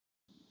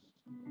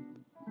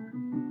Oh,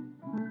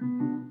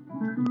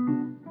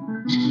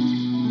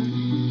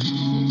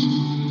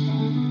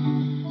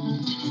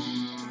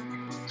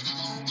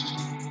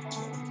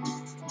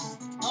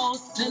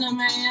 cinnamon,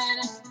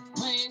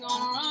 where you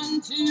gonna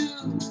run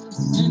to?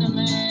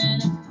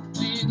 Cinnamon,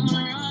 where you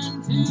gonna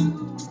run to?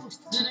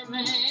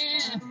 Cinnamon,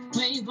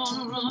 where you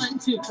gonna run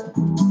to?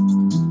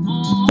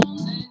 On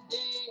that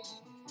day,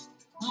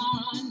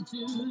 run to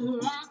the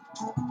rock.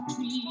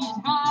 Please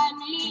hide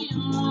me,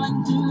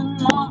 run to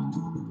the rock.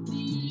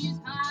 Please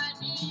hide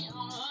me,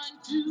 run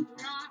to the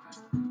rock.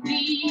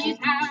 Please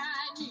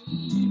hide me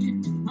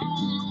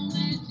on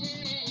that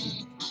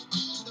day.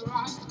 The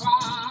rock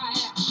cried.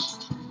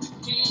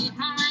 Can't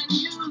hide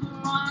you, the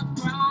rock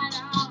cried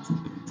out.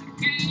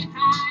 Can't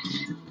hide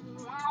you,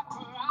 the rock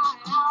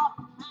cried out.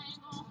 I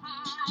ain't gonna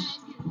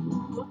hide you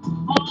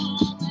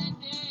all that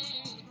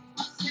day. I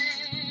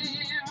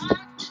said,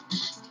 rock,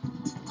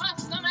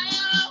 what's the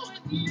matter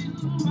with you,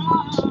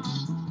 rock?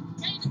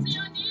 Can't you see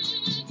I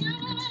need you,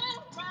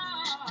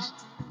 rock?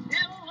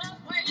 Never was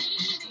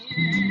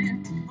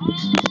waiting all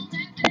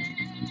that day.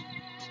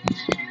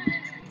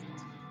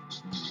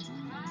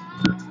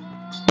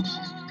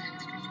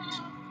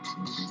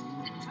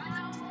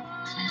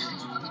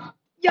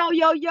 Yo,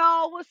 yo,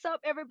 yo, what's up,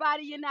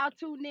 everybody? You're now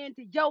tuned in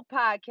to your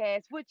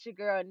podcast with your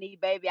girl, Nee,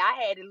 baby.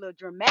 I had a little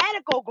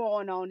dramatical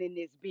going on in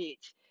this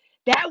bitch.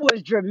 That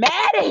was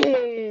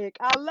dramatic.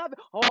 I love it.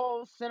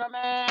 Oh,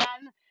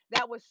 Cinnamon.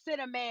 That was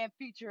Cinnamon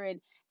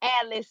featuring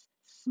Alice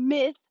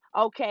Smith,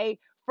 okay,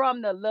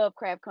 from the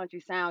Lovecraft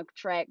Country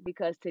soundtrack,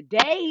 because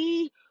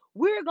today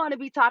we're going to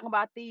be talking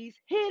about these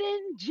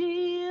hidden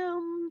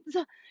gems.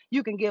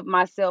 You can give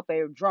myself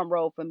a drum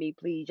roll for me,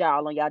 please,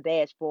 y'all, on y'all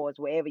dashboards,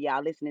 wherever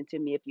y'all listening to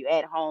me. If you're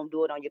at home,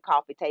 do it on your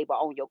coffee table,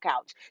 on your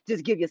couch.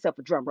 Just give yourself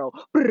a drum roll.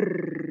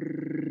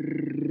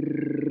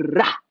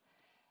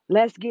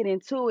 Let's get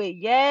into it.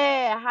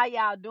 Yeah. How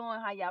y'all doing?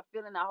 How y'all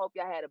feeling? I hope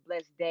y'all had a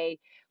blessed day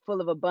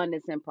full of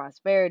abundance and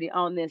prosperity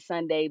on this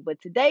Sunday.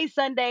 But today's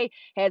Sunday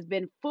has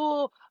been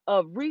full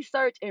of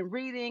research and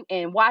reading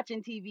and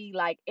watching TV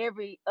like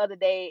every other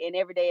day and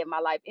every day of my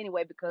life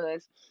anyway,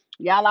 because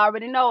y'all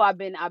already know I've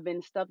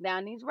been stuck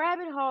down these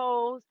rabbit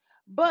holes.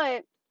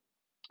 But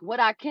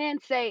what I can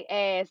say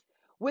as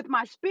with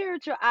my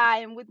spiritual eye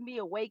and with me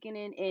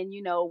awakening and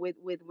with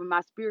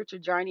my spiritual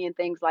journey and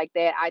things like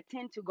that, I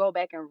tend to go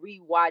back and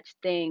rewatch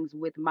things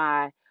with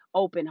my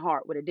open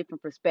heart, with a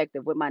different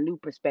perspective, with my new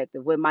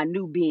perspective, with my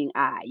new being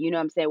eye. You know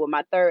what I'm saying? With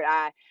my third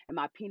eye and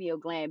my pineal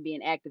gland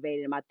being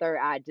activated and my third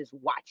eye just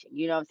watching.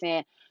 You know what I'm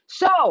saying?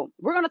 So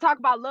we're gonna talk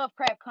about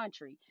Lovecraft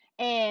Country.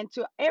 And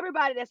to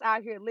everybody that's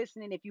out here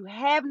listening, if you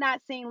have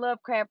not seen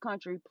Lovecraft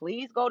Country,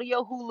 please go to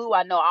your Hulu.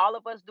 I know all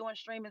of us doing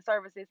streaming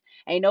services.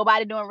 Ain't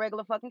nobody doing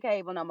regular fucking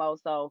cable no more.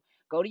 So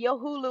go to your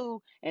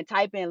Hulu and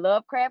type in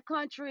Lovecraft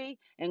Country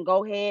and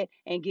go ahead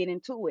and get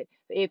into it.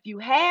 If you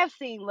have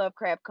seen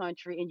Lovecraft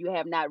Country and you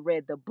have not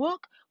read the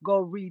book,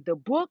 go read the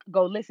book.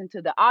 Go listen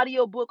to the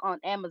audio book on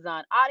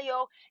Amazon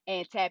Audio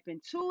and tap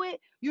into it.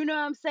 You know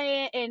what I'm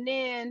saying? And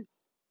then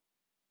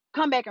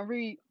come back and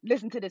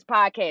listen to this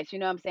podcast, you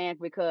know what I'm saying?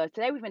 Because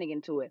today we're gonna get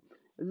into it.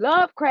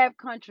 Lovecraft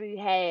Country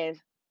has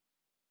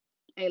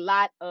a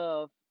lot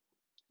of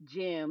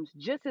gems,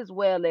 just as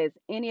well as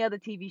any other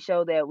TV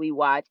show that we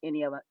watch,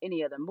 any other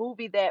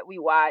movie that we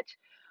watch.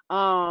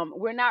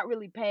 We're not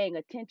really paying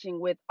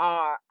attention with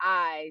our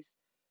eyes,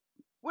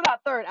 with our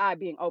third eye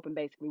being open,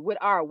 basically, with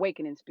our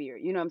awakening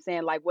spirit. You know what I'm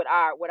saying? Like with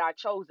our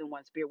chosen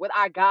one spirit, with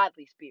our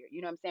godly spirit.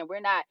 You know what I'm saying?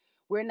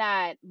 We're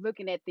not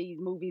looking at these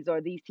movies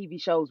or these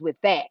TV shows with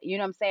that. You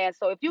know what I'm saying?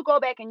 So if you go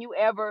back and you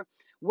ever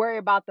worry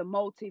about the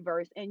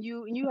multiverse, and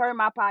you heard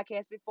my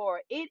podcast before,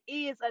 it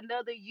is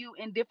another you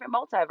in different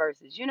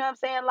multiverses. You know what I'm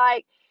saying?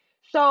 Like,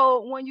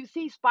 so when you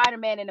see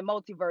Spider-Man in the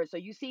multiverse, or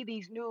you see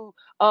these new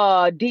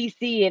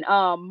DC and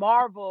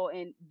Marvel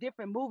and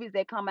different movies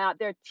that come out,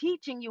 they're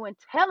teaching you and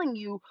telling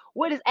you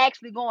what is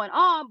actually going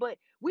on. But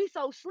we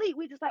so sleep,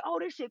 we just like, oh,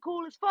 this shit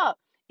cool as fuck.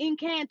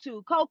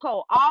 Encanto,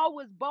 Coco, all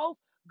was both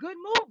good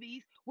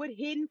movies with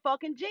hidden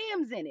fucking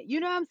gems in it. You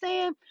know what I'm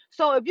saying?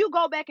 So if you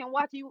go back and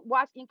watch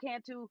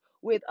Encanto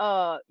with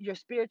your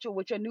spiritual,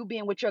 with your new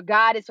being, with your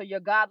goddess or your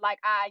godlike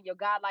eye, your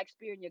godlike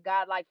spirit, and your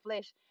godlike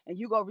flesh, and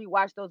you go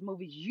rewatch those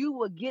movies, you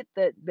will get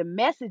the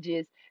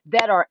messages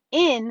that are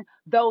in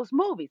those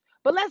movies.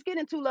 But let's get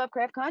into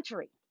Lovecraft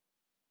Country.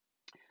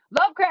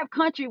 Lovecraft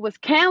Country was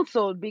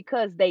canceled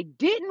because they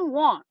didn't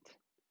want,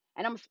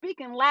 and I'm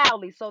speaking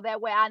loudly so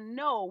that way I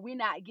know we're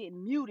not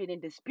getting muted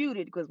and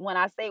disputed, because when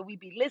I say we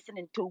be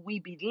listening to, we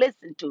be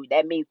listened to.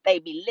 That means they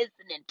be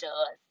listening to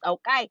us.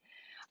 Okay?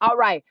 All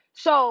right.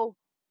 So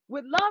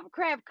with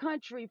Lovecraft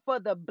Country, for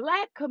the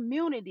black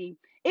community,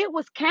 it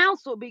was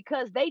canceled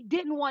because they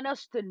didn't want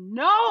us to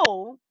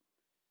know.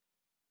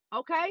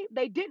 Okay,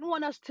 they didn't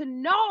want us to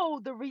know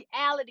the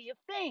reality of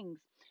things.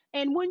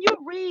 And when you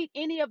read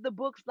any of the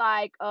books,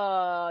 like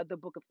the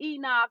book of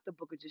Enoch, the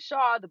book of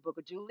Jashar, the book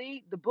of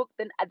Julie, the book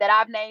that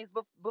I've named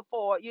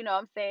before, you know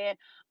what I'm saying,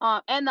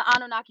 and the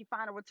Anunnaki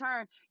Final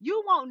Return,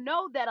 you won't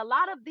know that a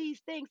lot of these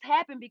things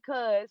happen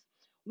because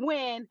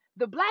when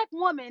the black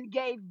woman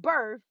gave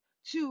birth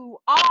to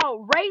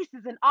all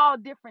races and all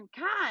different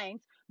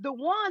kinds, the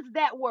ones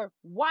that were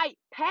white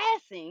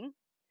passing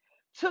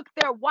took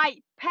their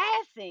white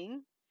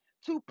passing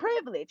to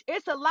privilege.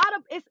 It's a lot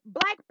of it's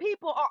black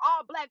people are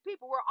all black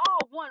people. We're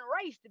all one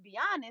race to be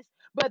honest,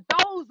 but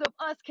those of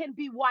us can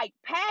be white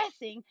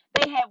passing.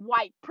 They have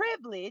white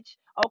privilege,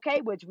 okay,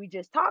 which we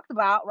just talked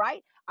about,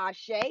 right?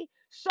 Ashe.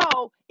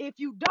 So if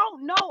you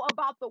don't know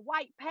about the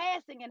white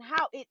passing and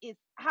how it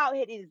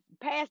is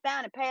passed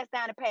down and passed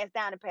down and passed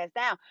down and passed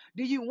down,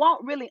 do you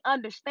won't really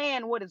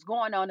understand what is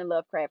going on in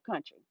Lovecraft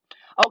Country.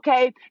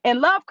 Okay,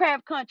 in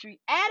Lovecraft Country,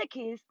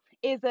 Atticus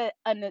is a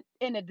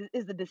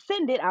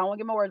descendant. I don't want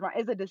to get my words wrong.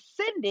 Is a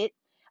descendant,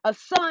 a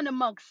son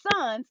amongst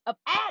sons of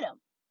Adam,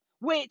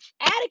 which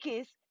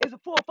Atticus is a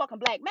full fucking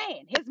black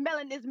man. His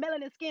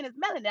melanin skin is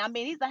melanin. I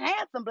mean, he's a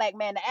handsome black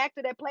man. The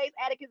actor that plays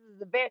Atticus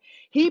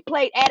he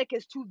played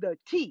Atticus to the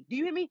T. Do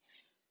you hear me?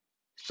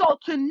 So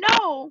to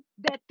know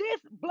that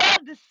this blood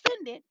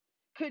descendant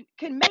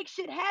could make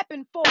shit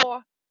happen for the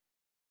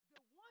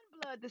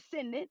one blood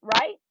descendant,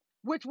 right?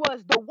 Which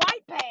was the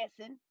white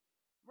passing,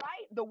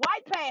 right? The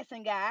white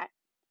passing guy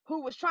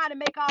who was trying to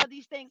make all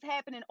these things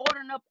happen and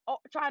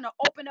trying to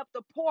open up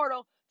the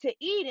portal to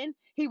Eden.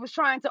 He was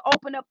trying to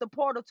open up the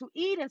portal to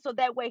Eden so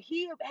that way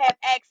he would have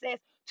access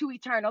to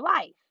eternal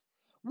life,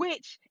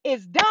 which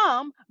is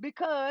dumb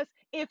because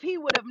if he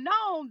would have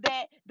known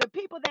that the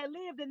people that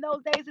lived in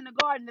those days in the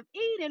Garden of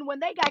Eden, when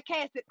they got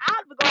casted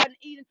out of the Garden of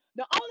Eden,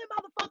 the only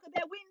motherfucker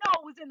that we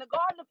know was in the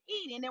Garden of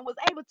Eden and was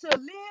able to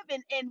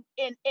live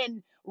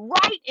and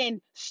write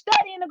and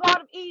study in the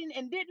Garden of Eden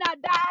and did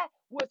not die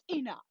was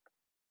Enoch.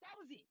 That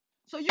was it.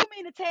 So you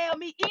mean to tell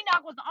me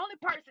Enoch was the only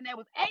person that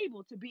was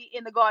able to be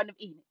in the Garden of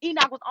Eden?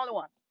 Enoch was the only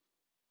one.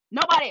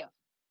 Nobody else.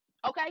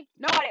 Okay?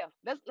 Nobody else.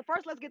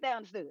 Let's get that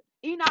understood.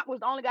 Enoch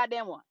was the only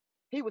goddamn one.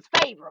 He was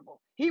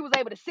favorable. He was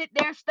able to sit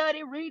there,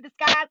 study, read the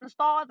skies and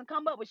stars, and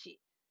come up with shit.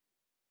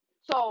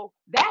 So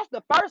that's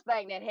the first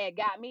thing that had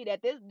got me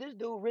that this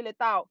dude really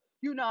thought,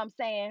 you know what I'm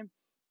saying?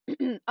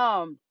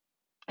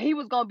 He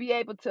was gonna be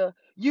able to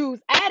use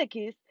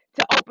Atticus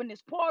to open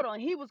this portal,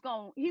 and he was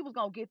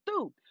gonna get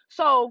through.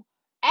 So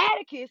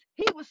Atticus,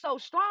 he was so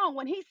strong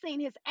when he seen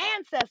his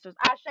ancestors.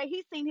 I say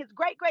he seen his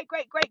great great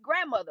great great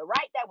grandmother,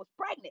 right? That was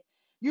pregnant.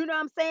 You know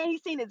what I'm saying? He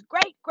seen his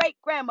great great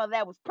grandmother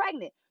that was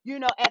pregnant.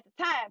 At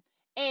the time,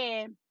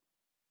 and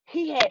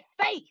he had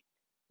faith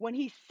when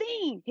he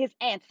seen his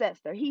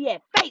ancestor. He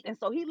had faith, and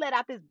so he let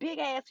out this big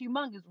ass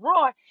humongous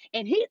roar,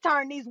 and he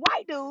turned these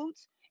white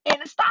dudes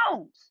into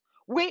stones.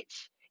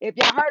 Which, if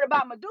y'all heard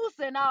about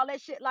Medusa and all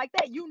that shit like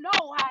that, you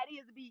know how it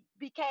is to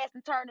be cast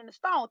and turned into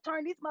stone.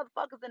 Turn these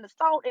motherfuckers into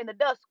stone in the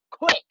dust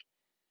quick.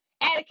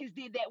 Atticus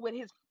did that with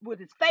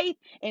his faith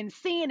and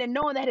seeing and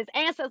knowing that his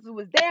ancestors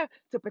was there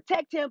to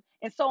protect him,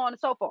 and so on and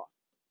so forth.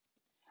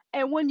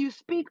 And when you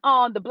speak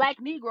on the Black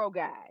Negro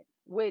Guide,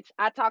 which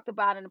I talked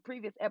about in the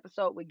previous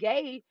episode with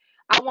Gabe,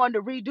 I wanted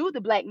to redo the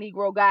Black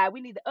Negro Guide.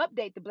 We need to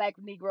update the Black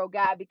Negro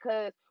Guide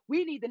because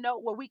we need to know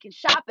where we can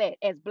shop at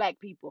as Black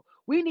people.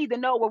 We need to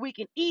know where we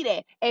can eat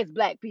at as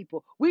Black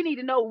people. We need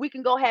to know where we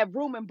can go have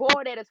room and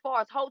board at as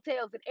far as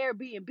hotels and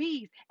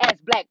Airbnbs as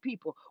Black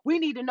people. We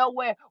need to know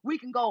where we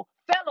can go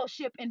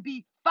fellowship and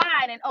be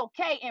fine and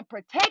okay and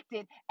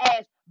protected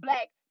as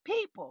Black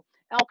people.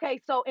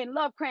 Okay, so in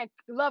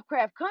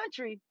Lovecraft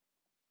Country,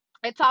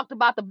 it talked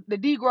about the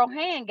Negro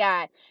Hand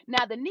Guide.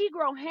 Now, the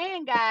Negro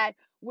Hand Guide,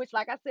 which,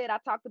 like I said, I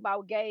talked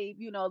about, Gabe,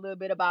 a little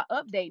bit about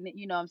updating it,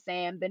 you know what I'm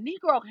saying? The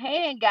Negro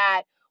Hand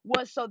Guide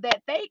was so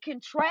that they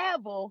can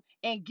travel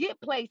and get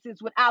places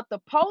without the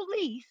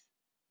police,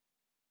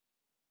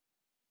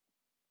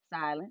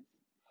 silence,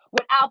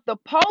 without the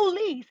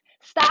police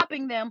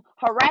stopping them,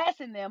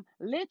 harassing them,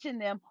 lynching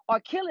them, or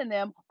killing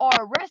them, or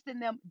arresting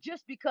them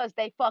just because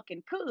they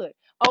fucking could.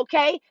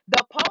 Okay?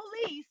 The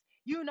police,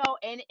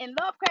 and in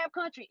Lovecraft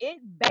Country,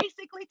 it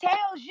basically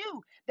tells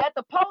you that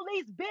the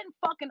police been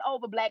fucking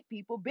over black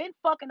people, been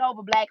fucking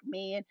over black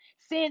men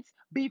since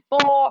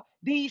before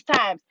these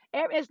times.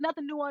 It's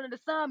nothing new under the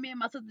sun. Me and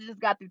my sister just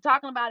got through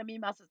talking about it. Me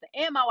and my sister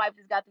and my wife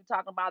just got through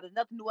talking about it. There's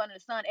nothing new under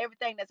the sun.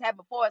 Everything that's happened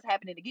before is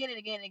happening again and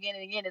again and again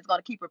and again. It's going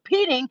to keep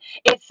repeating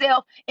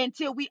itself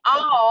until we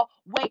all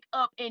wake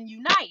up and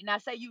unite. And I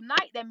say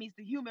unite, that means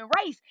the human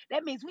race.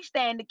 That means we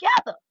stand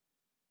together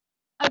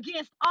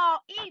against all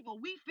evil.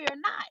 We fear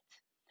not.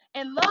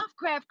 And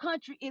Lovecraft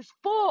Country is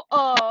full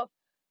of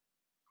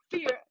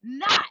fear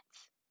not.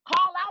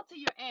 Call out to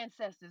your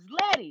ancestors.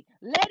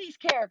 Letty's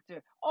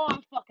character. Oh, I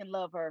fucking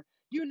love her.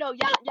 Y'all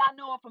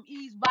know her from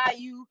Eve's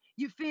Bayou.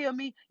 You feel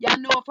me? Y'all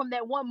know her from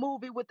that one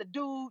movie with the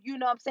dude. You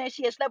know what I'm saying?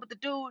 She had slept with the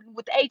dude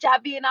with the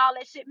HIV and all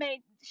that shit. Man,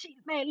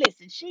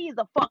 listen, she is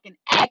a fucking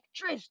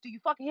actress. Do you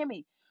fucking hear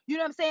me? You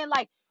know what I'm saying?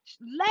 Like,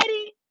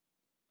 Letty,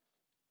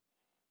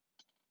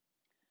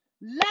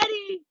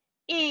 Letty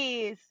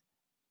is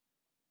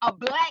a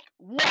black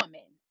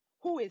woman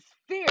who is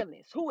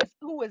fearless, who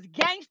is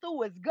gangster,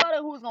 who is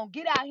gutter, who's gonna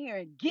get out here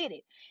and get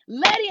it.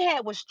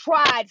 Letty was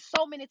tried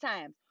so many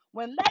times.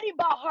 When Letty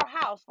bought her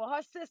house for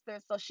her sister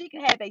so she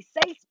can have a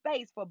safe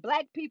space for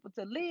black people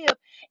to live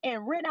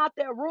and rent out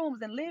their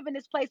rooms and live in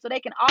this place so they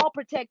can all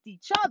protect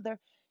each other,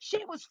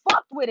 she was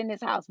fucked with in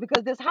this house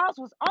because this house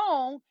was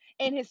owned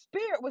and his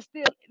spirit was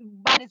still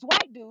by this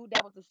white dude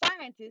that was a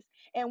scientist.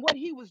 And what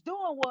he was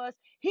doing was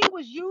he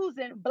was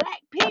using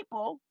black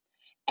people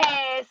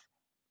as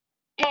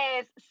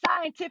as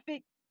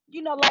scientific,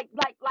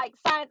 like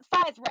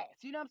science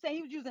rats. You know what I'm saying?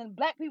 He was using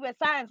black people as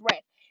science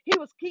rats.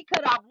 He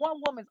cut off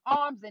one woman's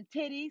arms and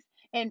titties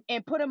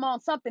and put him on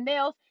something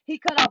else. He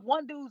cut off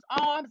one dude's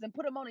arms and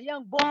put him on a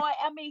young boy.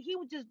 I mean, he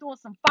was just doing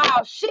some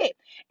foul shit.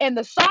 And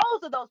the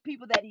souls of those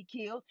people that he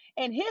killed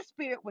and his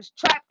spirit was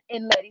trapped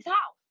in Letty's house.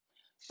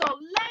 So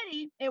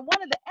Letty, in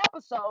one of the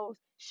episodes,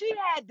 she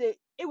had it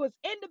was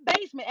in the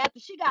basement after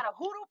she got a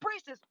hoodoo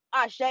priestess,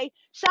 Ashe.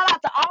 Shout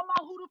out to all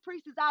my hoodoo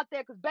priestess out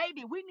there, because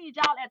baby, we need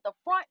y'all at the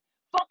front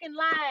fucking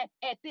line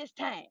at this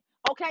time.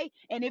 Okay?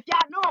 And if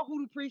y'all know a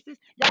hoodoo priestess,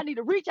 y'all need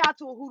to reach out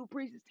to a hoodoo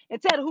priestess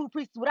and tell the hoodoo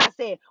priestess what I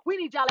said. We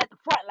need y'all at the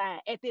front line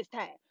at this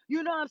time.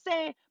 You know what I'm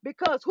saying?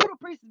 Because hoodoo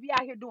priestess be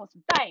out here doing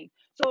some things.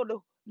 So the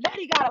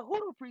lady got a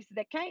hoodoo priestess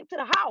that came to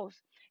the house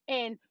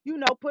and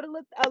put a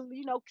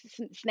little,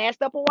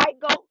 snatched up a white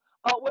goat,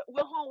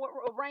 with home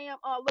with a ram,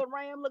 little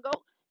ram, little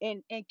goat,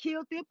 and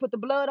killed it. Put the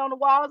blood on the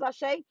walls, I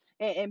say,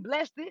 and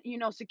blessed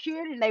it.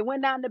 Secured it. And they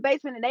went down in the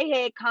basement and they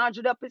had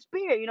conjured up a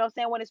spirit. You know what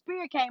I'm saying? When the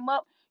spirit came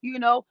up,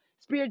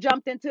 spirit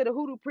jumped into the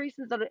hoodoo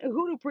priestess, or the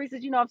hoodoo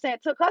priestess. You know what I'm saying?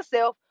 Took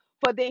herself,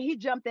 but then he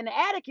jumped into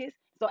Atticus.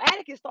 So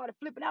Atticus started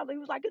flipping out. He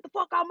was like, "Get the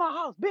fuck out of my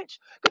house, bitch!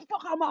 Get the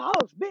fuck out of my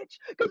house, bitch!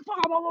 Get the fuck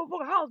out of my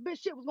motherfucking house,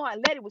 bitch!" Shit was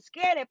going. Letty was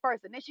scared at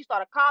first, and then she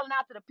started calling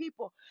out to the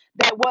people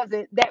that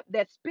wasn't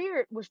that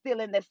spirit was still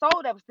in their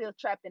soul, that was still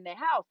trapped in their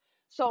house.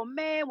 So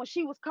man, when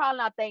she was calling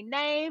out their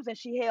names and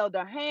she held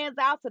her hands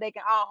out so they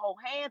can all hold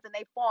hands, and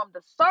they formed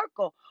a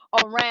circle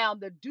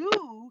around the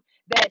dude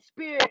that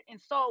spirit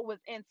and soul was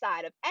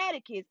inside of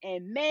Atticus.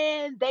 And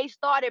man, they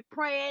started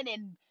praying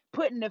and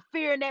putting the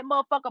fear in that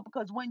motherfucker,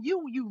 because when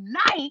you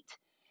unite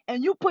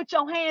and you put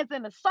your hands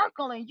in a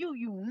circle and you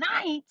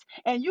unite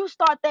and you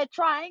start that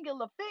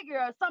triangular figure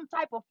or some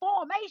type of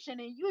formation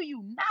and you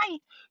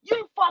unite,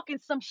 you fucking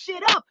some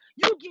shit up.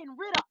 You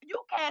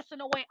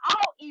casting away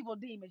all evil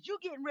demons. You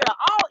getting rid of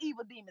all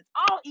evil demons,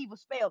 all evil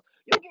spells.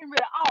 You getting rid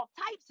of all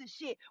types of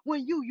shit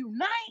when you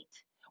unite,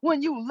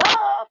 when you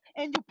love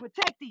and you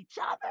protect each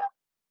other.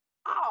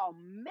 Oh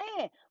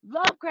man,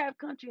 Lovecraft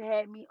Country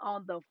had me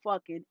on the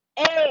fucking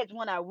edge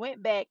when I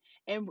went back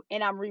and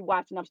I'm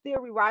rewatching. I'm still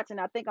rewatching.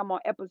 I think I'm on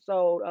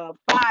episode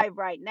 5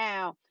 right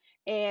now,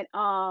 and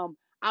I'm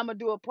gonna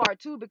do a part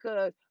 2,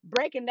 because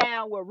breaking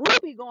down what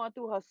Ruby going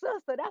through her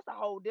sister, that's a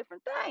whole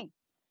different thing.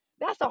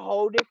 That's a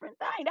whole different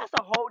thing. That's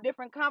a whole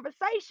different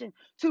conversation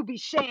to be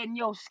shedding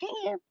your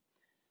skin.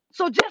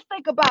 So just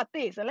think about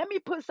this, and let me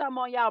put something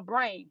on y'all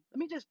brain. Let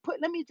me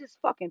just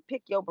fucking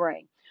pick your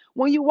brain.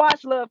 When you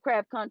watch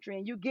Lovecraft Country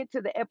and you get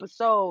to the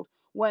episode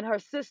when her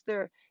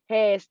sister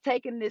has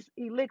taken this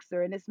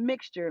elixir and this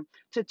mixture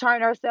to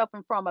turn herself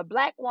from a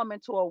black woman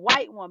to a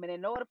white woman,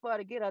 in order for her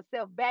to get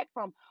herself back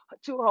from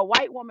to her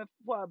white woman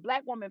for a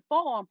black woman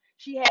form,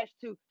 she has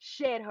to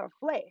shed her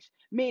flesh,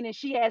 meaning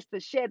she has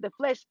to shed the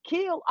flesh,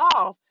 kill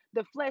off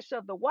the flesh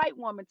of the white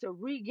woman to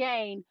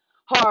regain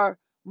her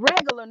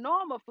regular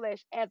normal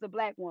flesh as a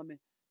black woman.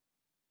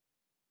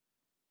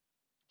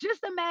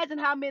 Just imagine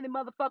how many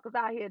motherfuckers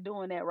out here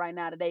doing that right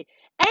now today.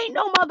 Ain't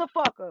no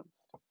motherfucker.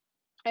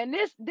 And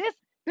this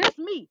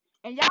me.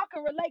 And y'all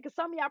can relate, because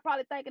some of y'all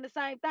probably thinking the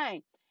same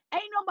thing.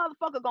 Ain't no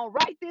motherfucker gonna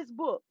write this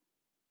book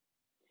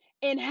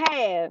and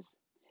have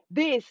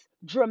this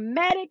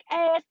dramatic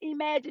ass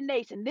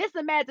imagination. This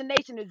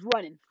imagination is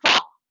running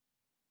far.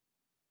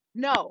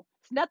 No,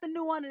 it's nothing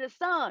new under the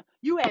sun.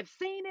 You have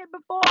seen it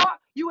before.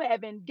 You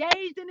have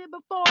engaged in it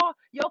before.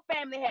 Your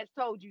family has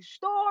told you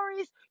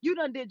stories. You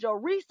done did your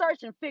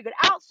research and figured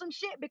out some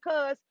shit,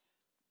 because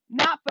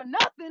not for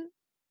nothing,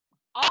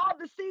 all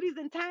the cities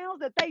and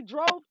towns that they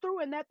drove through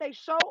and that they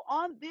show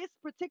on this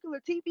particular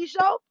TV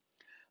show,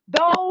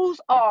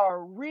 those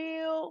are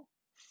real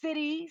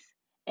cities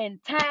and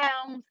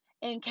towns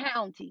and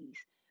counties.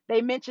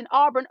 They mention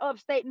Auburn,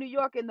 upstate New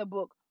York in the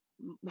book.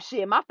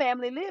 Shit, my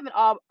family live in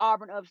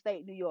Auburn,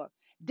 upstate New York.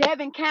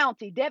 Devon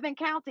County. Devon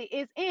County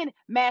is in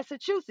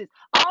Massachusetts.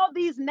 All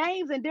these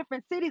names in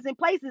different cities and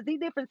places, these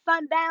different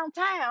sundown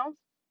towns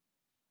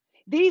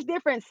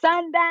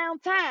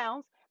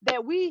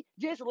that we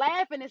just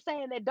laughing and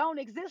saying that don't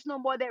exist no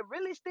more, that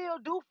really still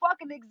do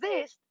fucking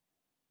exist.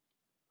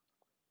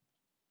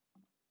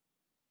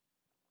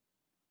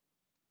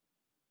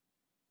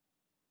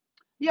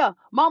 Yeah,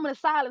 moment of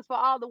silence for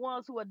all the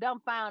ones who are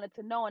dumbfounded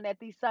to knowing that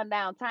these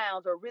sundown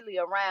towns are really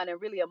around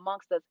and really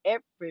amongst us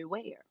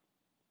everywhere.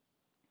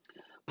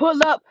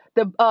 Pull up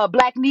the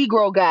Black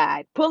Negro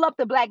Guide. Pull up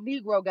the Black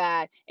Negro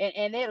Guide,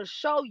 and it'll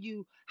show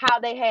you how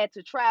they had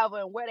to travel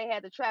and where they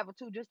had to travel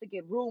to just to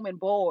get room and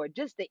board,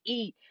 just to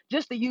eat,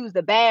 just to use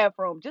the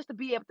bathroom, just to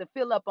be able to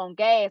fill up on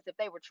gas if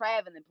they were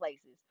traveling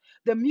places.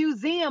 The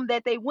museum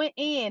that they went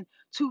in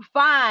to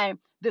find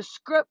the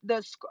script,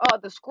 the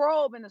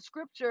scroll and the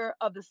scripture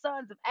of the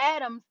sons of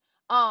Adam's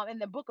in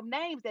the book of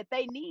names that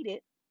they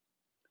needed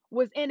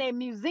was in a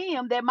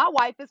museum that my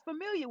wife is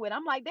familiar with.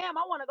 I'm like, damn,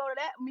 I want to go to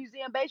that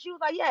museum, babe. She was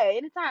like, yeah,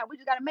 anytime. We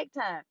just got to make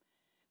time.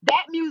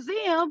 That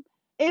museum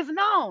is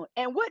known.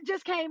 And what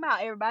just came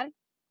out, everybody?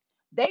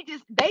 They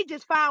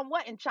just found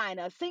what in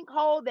China? A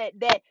sinkhole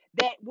that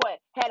what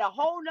had a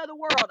whole nother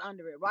world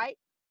under it, right?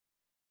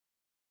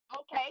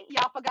 Okay,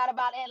 y'all forgot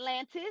about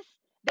Atlantis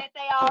that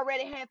they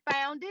already had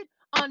founded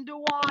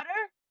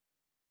underwater.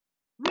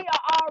 We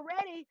are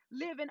already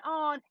living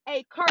on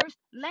a cursed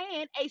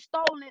land, a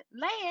stolen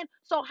land.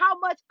 So how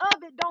much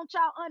of it don't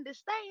y'all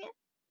understand?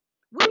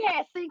 We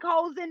had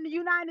sinkholes in the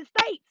United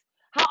States.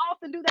 How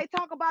often do they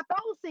talk about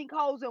those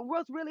sinkholes and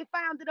what's really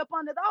founded up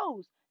under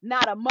those?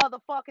 Not a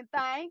motherfucking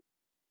thing.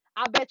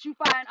 I bet you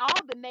find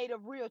all the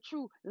native, real,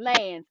 true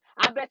lands.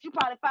 I bet you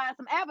probably find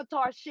some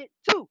avatar shit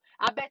too.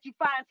 I bet you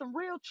find some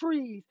real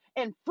trees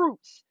and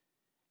fruits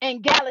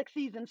and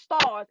galaxies and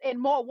stars and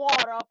more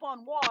water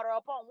upon water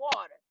upon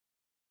water.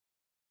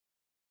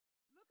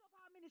 Look up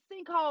how many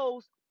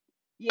sinkholes.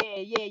 Yeah,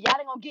 y'all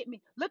ain't gonna get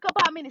me. Look up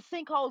how many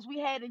sinkholes we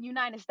had in the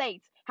United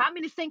States. How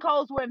many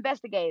sinkholes were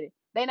investigated?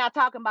 They not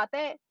talking about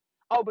that.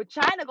 Oh, but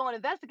China gonna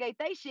investigate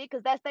they shit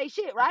because that's they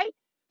shit, right?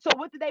 So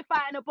what did they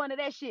find up under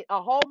that shit?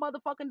 A whole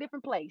motherfucking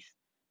different place,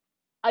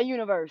 a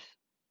universe,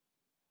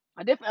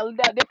 a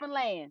different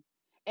land.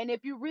 And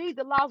if you read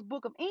the Lost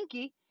Book of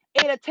Inky,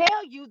 it'll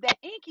tell you that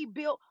Inky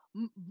built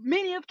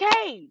many of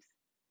caves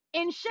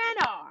in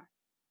Shinar.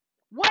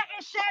 What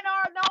is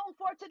Shinar known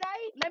for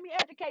today? Let me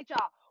educate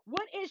y'all.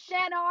 What is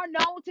Shinar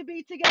known to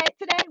be today?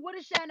 What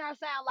does Shinar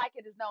sound like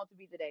it is known to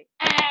be today?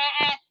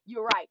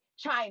 You're right.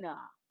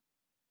 China.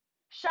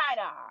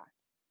 Shinar.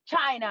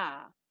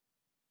 China.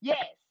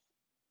 Yes.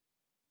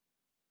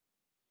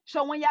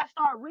 So when y'all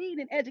start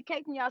reading,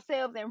 educating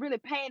yourselves, and really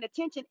paying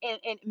attention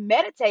and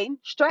meditating,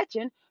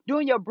 stretching,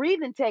 doing your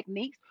breathing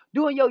techniques,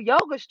 doing your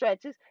yoga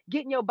stretches,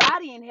 getting your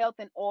body in health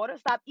and order,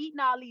 stop eating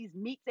all these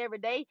meats every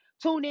day,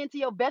 tune into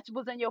your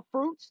vegetables and your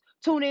fruits,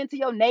 tune into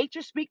your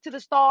nature, speak to the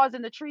stars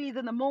and the trees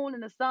and the moon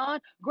and the sun,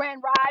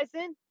 grand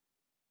rising,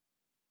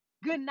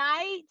 good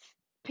night,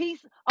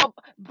 peace,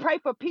 pray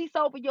for peace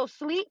over your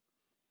sleep,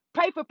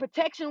 pray for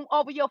protection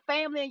over your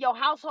family and your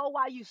household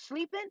while you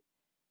sleeping,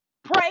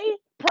 pray,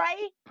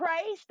 pray,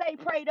 stay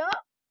prayed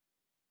up.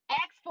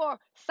 Ask for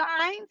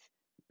signs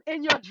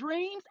in your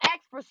dreams.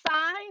 Ask for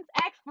signs.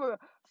 Ask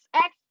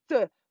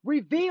to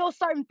reveal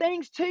certain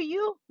things to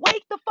you.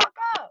 Wake the fuck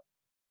up.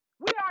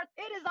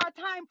 It is our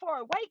time for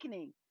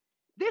awakening.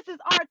 This is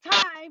our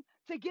time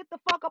to get the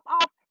fuck up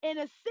off and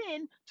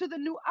ascend to the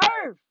new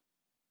earth.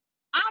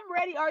 I'm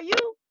ready. Are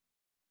you?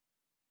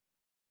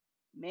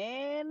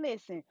 Man,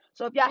 listen.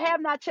 So if y'all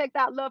have not checked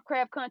out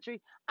Lovecraft Country,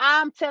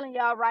 I'm telling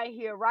y'all right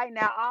here, right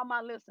now, all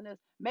my listeners,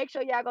 make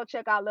sure y'all go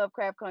check out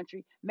Lovecraft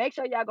Country. Make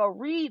sure y'all go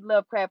read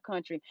Lovecraft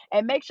Country,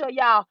 and make sure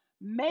y'all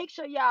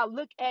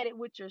look at it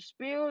with your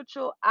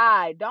spiritual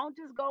eye. Don't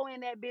just go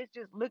in that bitch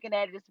just looking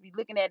at it, just to be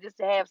looking at it, just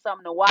to have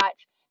something to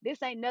watch.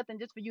 This ain't nothing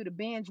just for you to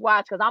binge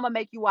watch, because I'm gonna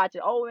make you watch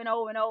it over and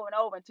over and over and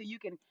over until you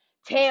can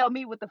tell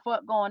me what the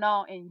fuck going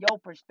on in your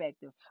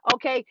perspective.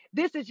 Okay,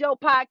 this is your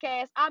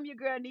podcast. I'm your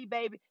girl, Nee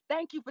Baby.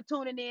 Thank you for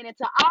tuning in. And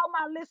to all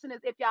my listeners,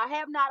 if y'all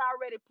have not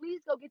already,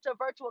 please go get your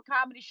virtual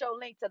comedy show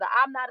link to the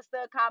I'm Not a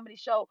Stud comedy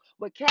show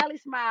with Callie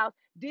Smiles,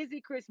 Dizzy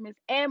Christmas,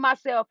 and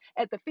myself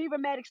at the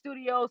Fevermatic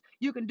Studios.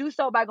 You can do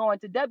so by going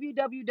to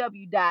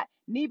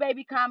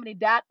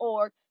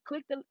www.kneebabycomedy.org.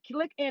 Click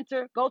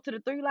enter, go to the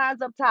three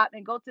lines up top,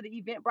 and go to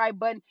the Eventbrite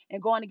button and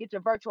go on and get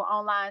your virtual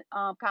online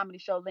comedy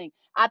show link.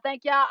 I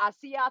thank y'all. I'll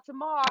see y'all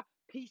tomorrow.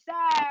 Peace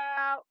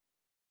out.